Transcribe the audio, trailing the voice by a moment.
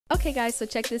Okay guys, so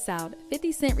check this out.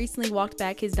 50 Cent recently walked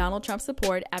back his Donald Trump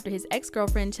support after his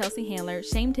ex-girlfriend Chelsea Handler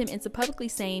shamed him into publicly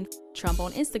saying Trump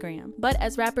on Instagram. But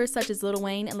as rappers such as Lil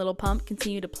Wayne and Lil Pump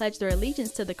continue to pledge their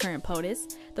allegiance to the current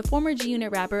POTUS, the former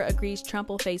G-Unit rapper agrees Trump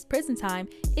will face prison time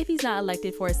if he's not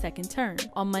elected for a second term.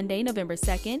 On Monday, November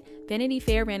 2nd, Vanity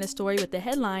Fair ran a story with the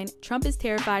headline, "Trump is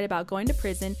terrified about going to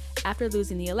prison after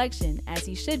losing the election, as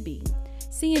he should be."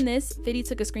 Seeing this, 50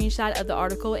 took a screenshot of the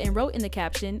article and wrote in the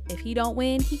caption, "If he don't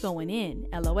win, he going in,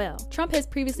 LOL." Trump has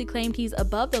previously claimed he's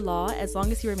above the law as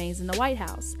long as he remains in the White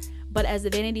House. But as the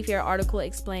Vanity Fair article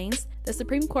explains, the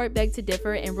Supreme Court begged to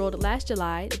differ and ruled last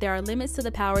July that there are limits to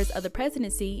the powers of the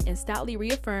presidency and stoutly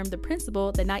reaffirmed the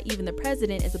principle that not even the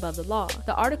president is above the law.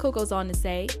 The article goes on to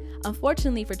say,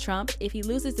 unfortunately for Trump, if he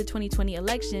loses the 2020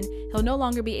 election, he'll no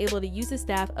longer be able to use the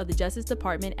staff of the Justice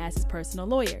Department as his personal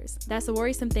lawyers. That's a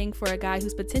worrisome thing for a guy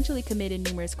who's potentially committed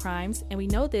numerous crimes, and we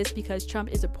know this because Trump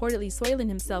is reportedly soiling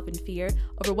himself in fear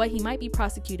over what he might be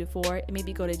prosecuted for and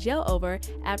maybe go to jail over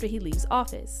after he leaves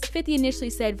office. 50 initially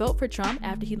said vote for Trump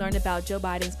after he learned about Joe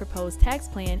Biden's proposed tax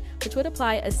plan, which would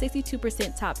apply a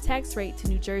 62% top tax rate to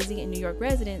New Jersey and New York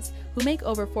residents who make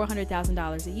over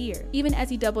 $400,000 a year. Even as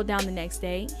he doubled down the next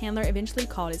day, Handler eventually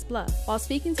called his bluff. While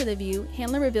speaking to The View,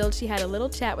 Handler revealed she had a little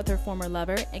chat with her former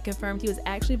lover and confirmed he was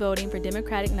actually voting for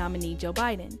Democratic nominee Joe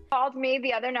Biden. Called me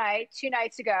the other night, 2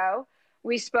 nights ago.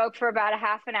 We spoke for about a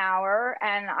half an hour,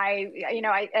 and I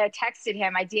texted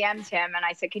him, I DM'd him, and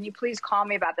I said, can you please call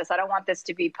me about this? I don't want this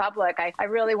to be public. I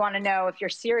really want to know if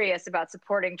you're serious about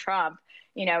supporting Trump.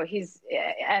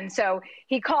 And so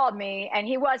he called me, and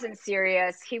he wasn't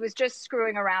serious. He was just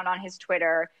screwing around on his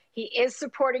Twitter. He is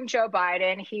supporting Joe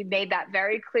Biden. He made that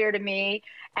very clear to me.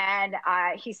 And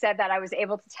he said that I was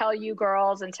able to tell you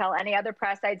girls and tell any other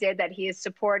press I did that he is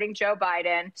supporting Joe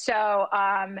Biden. So,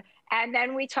 and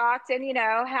then we talked and,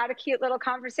 had a cute little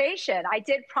conversation. I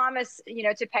did promise,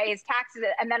 to pay his taxes.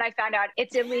 And then I found out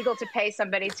it's illegal to pay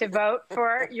somebody to vote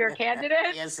for your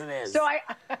candidate. Yes, it is. So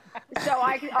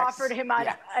I offered him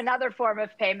another form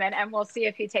of payment, and we'll see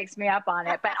if he takes me up on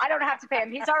it. But I don't have to pay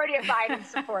him. He's already a Biden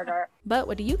supporter. But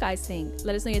what do you guys think?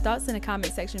 Let us know your thoughts in the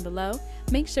comment section below.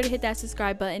 Make sure to hit that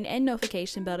subscribe button and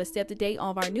notification bell to stay up to date on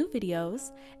all of our new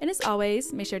videos. And as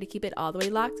always, make sure to keep it all the way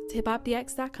locked to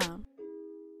hiphopdx.com.